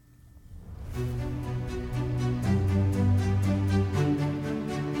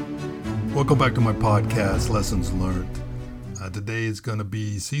Welcome back to my podcast, Lessons Learned. Today is going to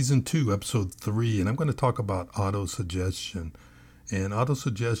be Season 2, Episode 3, and I'm going to talk about autosuggestion. And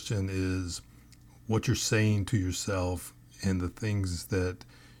autosuggestion is what you're saying to yourself and the things that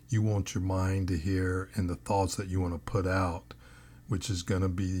you want your mind to hear and the thoughts that you want to put out, which is going to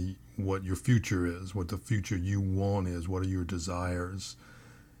be what your future is, what the future you want is, what are your desires.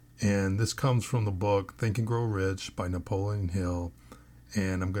 And this comes from the book Think and Grow Rich by Napoleon Hill.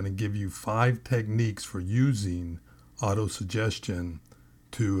 And I'm going to give you 5 techniques for using autosuggestion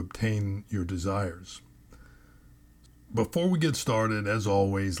to obtain your desires. Before we get started, as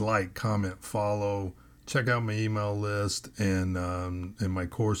always, like, comment, follow, check out my email list and my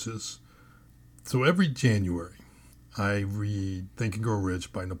courses. So every January, I read Think and Grow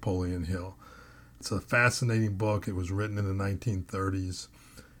Rich by Napoleon Hill. It's a fascinating book. It was written in the 1930s.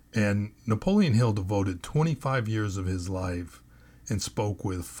 And Napoleon Hill devoted 25 years of his life and spoke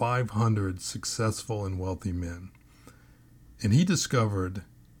with 500 successful and wealthy men. And he discovered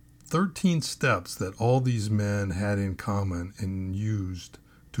 13 steps that all these men had in common and used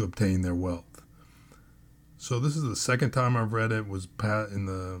to obtain their wealth. So this is the second time I've read it. It was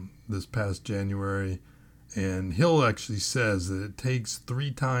this past January. And Hill actually says that it takes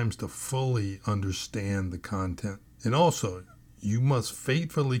 3 times to fully understand the content. And also, you must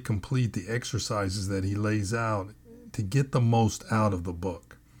faithfully complete the exercises that he lays out to get the most out of the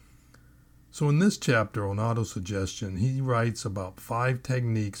book. So in this chapter on autosuggestion, he writes about 5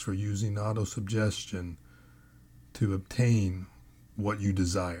 techniques for using autosuggestion to obtain what you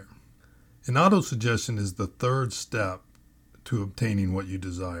desire. And autosuggestion is the 3rd step to obtaining what you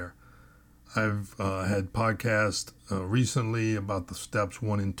desire. I've had podcasts recently about the steps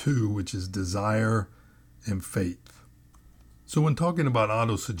 1 and 2, which is desire and faith. So when talking about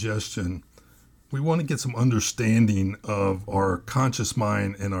autosuggestion, we want to get some understanding of our conscious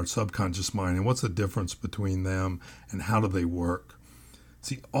mind and our subconscious mind and what's the difference between them and how do they work.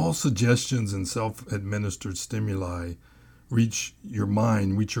 See, all suggestions and self-administered stimuli reach your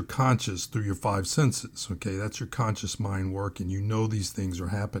mind, reach your conscious through your 5 senses. Okay, that's your conscious mind working. You know these things are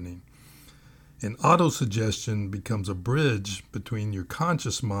happening. And autosuggestion becomes a bridge between your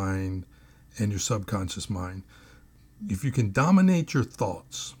conscious mind and your subconscious mind. If you can dominate your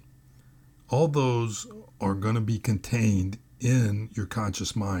thoughts, all those are going to be contained in your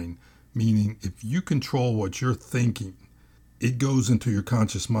conscious mind, meaning if you control what you're thinking, it goes into your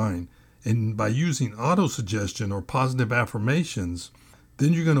conscious mind. And by using autosuggestion or positive affirmations,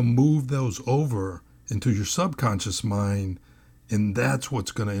 then you're going to move those over into your subconscious mind, and that's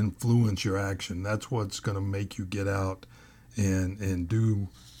what's going to influence your action. That's what's going to make you get out and do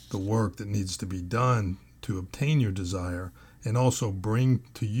the work that needs to be done to obtain your desire, and also bring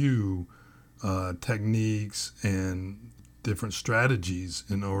to you techniques and different strategies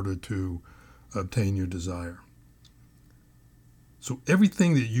in order to obtain your desire. So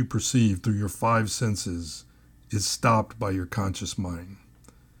everything that you perceive through your 5 senses is stopped by your conscious mind.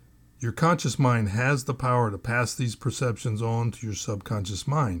 Your conscious mind has the power to pass these perceptions on to your subconscious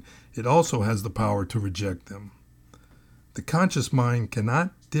mind. It also has the power to reject them. The conscious mind cannot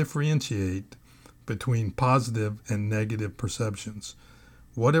differentiate between positive and negative perceptions.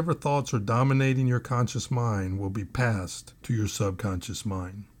 Whatever thoughts are dominating your conscious mind will be passed to your subconscious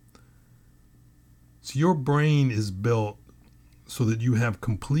mind. So your brain is built so that you have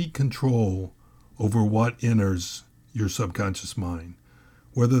complete control over what enters your subconscious mind.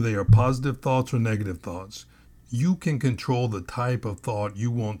 Whether they are positive thoughts or negative thoughts, you can control the type of thought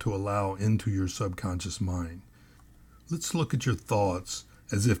you want to allow into your subconscious mind. Let's look at your thoughts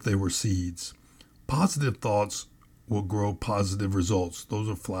as if they were seeds. Positive thoughts will grow positive results. Those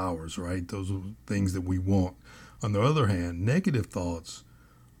are flowers, right? Those are things that we want. On the other hand, negative thoughts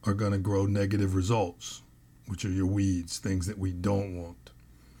are going to grow negative results, which are your weeds, things that we don't want.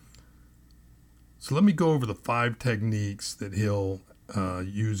 So let me go over the 5 techniques that Hill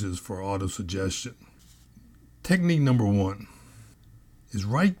uses for autosuggestion. Technique number 1 is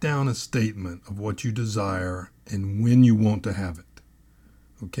write down a statement of what you desire and when you want to have it.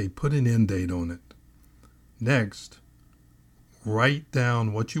 Okay, put an end date on it. Next, write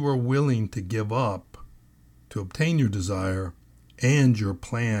down what you are willing to give up to obtain your desire and your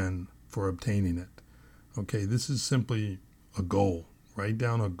plan for obtaining it. Okay, this is simply a goal. Write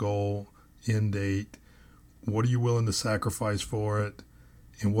down a goal, end date. What are you willing to sacrifice for it?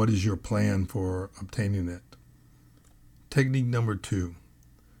 And what is your plan for obtaining it? Technique number 2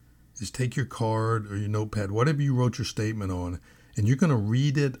 is take your card or your notepad, whatever you wrote your statement on, and you're going to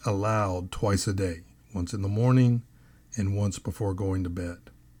read it aloud twice a day. Once in the morning and once before going to bed.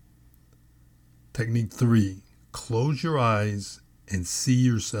 Technique 3, close your eyes and see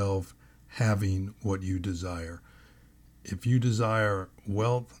yourself having what you desire. If you desire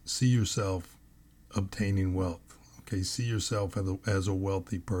wealth, see yourself obtaining wealth. Okay, see yourself as a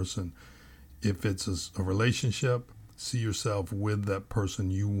wealthy person. If it's a relationship, see yourself with that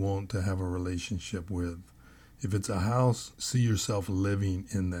person you want to have a relationship with. If it's a house, see yourself living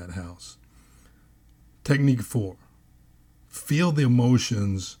in that house. Technique 4, feel the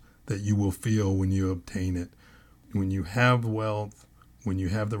emotions that you will feel when you obtain it. When you have wealth, when you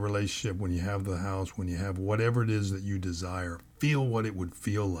have the relationship, when you have the house, when you have whatever it is that you desire, feel what it would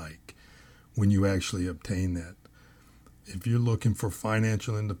feel like when you actually obtain that. If you're looking for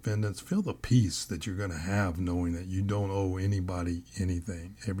financial independence, feel the peace that you're going to have knowing that you don't owe anybody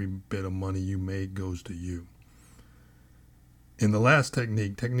anything. Every bit of money you make goes to you. And the last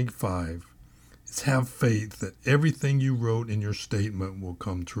technique, technique 5, is have faith that everything you wrote in your statement will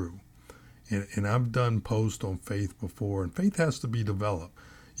come true. And I've done posts on faith before, and faith has to be developed.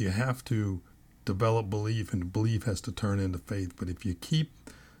 You have to develop belief, and belief has to turn into faith. But if you keep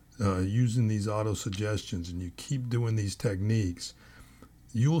using these auto-suggestions and you keep doing these techniques,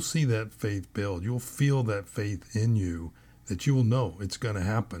 you'll see that faith build. You'll feel that faith in you that you will know it's going to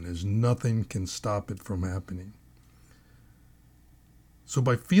happen. There's nothing can stop it from happening. So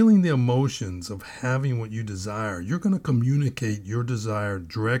by feeling the emotions of having what you desire, you're going to communicate your desire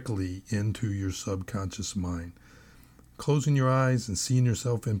directly into your subconscious mind. Closing your eyes and seeing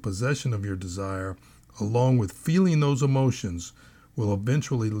yourself in possession of your desire, along with feeling those emotions, will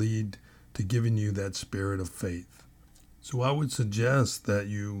eventually lead to giving you that spirit of faith. So I would suggest that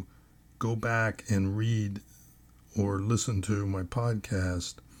you go back and read or listen to my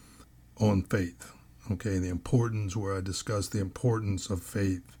podcast on faith. Okay, the importance, where I discuss the importance of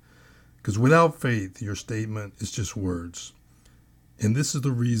faith. Because without faith, your statement is just words. And this is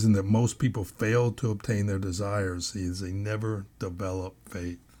the reason that most people fail to obtain their desires, is they never develop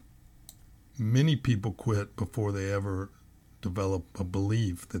faith. Many people quit before they ever develop a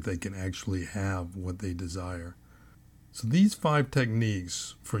belief that they can actually have what they desire. So these 5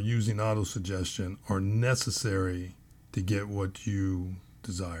 techniques for using autosuggestion are necessary to get what you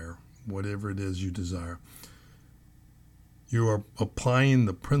desire. Whatever it is you desire. You are applying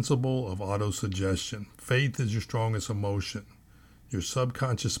the principle of autosuggestion. Faith is your strongest emotion. Your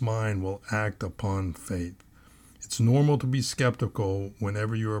subconscious mind will act upon faith. It's normal to be skeptical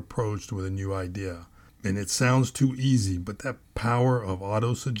whenever you're approached with a new idea. And it sounds too easy, but that power of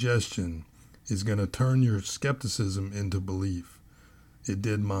autosuggestion is going to turn your skepticism into belief. It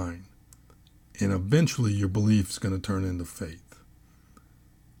did mine. And eventually your belief is going to turn into faith.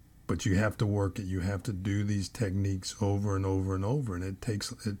 But you have to work it. You have to do these techniques over and over and over, and it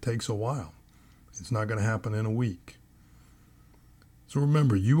takes a while. It's not going to happen in a week. So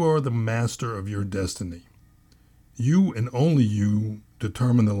remember, you are the master of your destiny. You and only you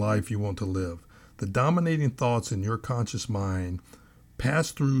determine the life you want to live. The dominating thoughts in your conscious mind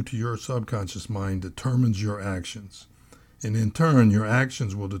pass through to your subconscious mind determines your actions. And in turn, your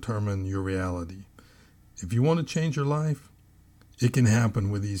actions will determine your reality. If you want to change your life, it can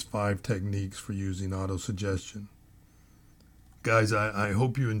happen with these 5 techniques for using autosuggestion. Guys, I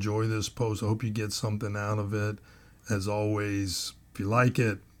hope you enjoy this post. I hope you get something out of it. As always, if you like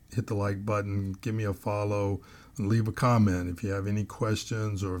it, hit the like button, give me a follow, and leave a comment if you have any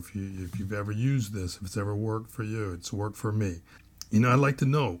questions, or if you've ever used this, if it's ever worked for you. It's worked for me. I'd like to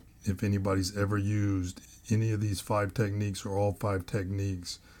know if anybody's ever used any of these 5 techniques or all 5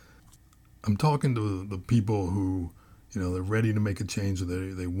 techniques. I'm talking to the people who, they're ready to make a change, or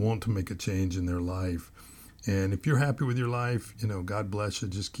they want to make a change in their life. And if you're happy with your life, God bless you.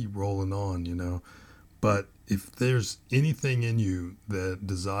 Just keep rolling on, But if there's anything in you that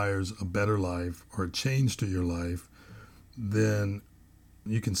desires a better life or a change to your life, then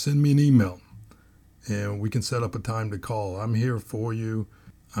you can send me an email and we can set up a time to call. I'm here for you.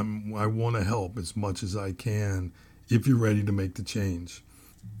 I want to help as much as I can if you're ready to make the change.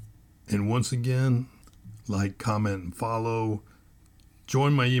 And once again, like, comment, and follow.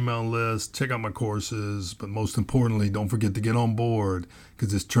 Join my email list. Check out my courses. But most importantly, don't forget to get on board,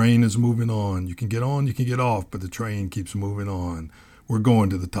 because this train is moving on. You can get on, you can get off, but the train keeps moving on. We're going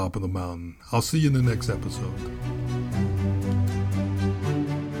to the top of the mountain. I'll see you in the next episode.